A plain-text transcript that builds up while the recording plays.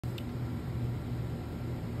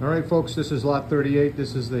All right, folks, this is lot 38.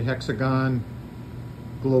 This is the HEXAGON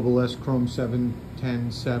Global S Chrome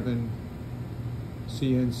 710-7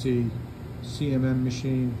 CNC CMM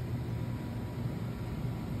machine.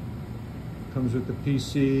 Comes with the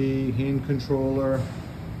PC, hand controller.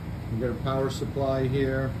 You got a power supply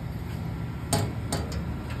here.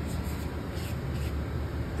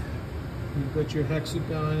 You've got your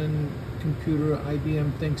HEXAGON computer,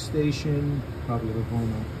 IBM ThinkStation, probably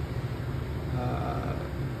Livono.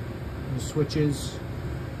 The switches.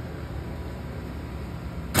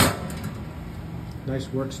 Nice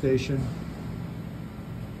workstation.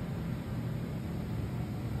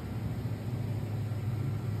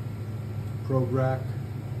 Probe rack.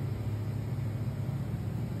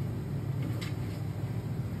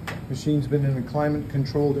 Machine's been in a climate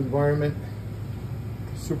controlled environment.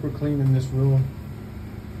 Super clean in this room.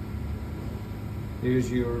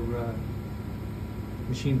 Here's your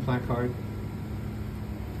machine placard.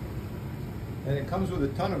 And it comes with a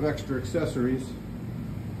ton of extra accessories.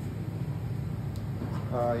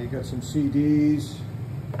 You got some CDs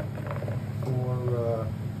for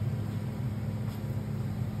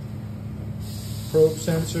probe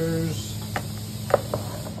sensors.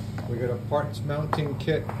 We got a parts mounting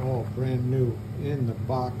kit, all brand new in the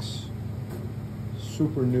box.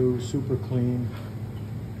 Super new, super clean.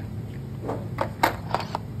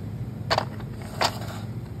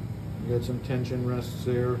 You got some tension rests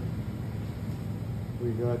there. We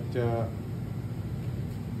got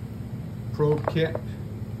probe kit,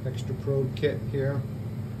 extra probe kit here.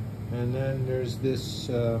 And then there's this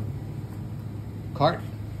cart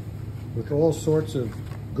with all sorts of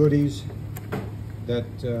goodies that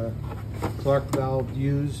Clarke Valve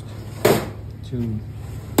used to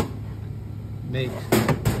make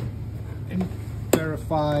and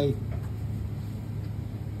verify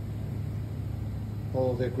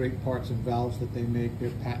all of their great parts and valves that they make, their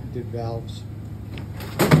patented valves.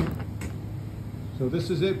 So this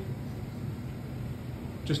is it.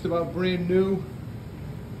 Just about brand new.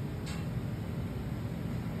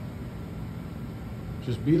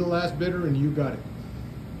 Just be the last bidder and you got it.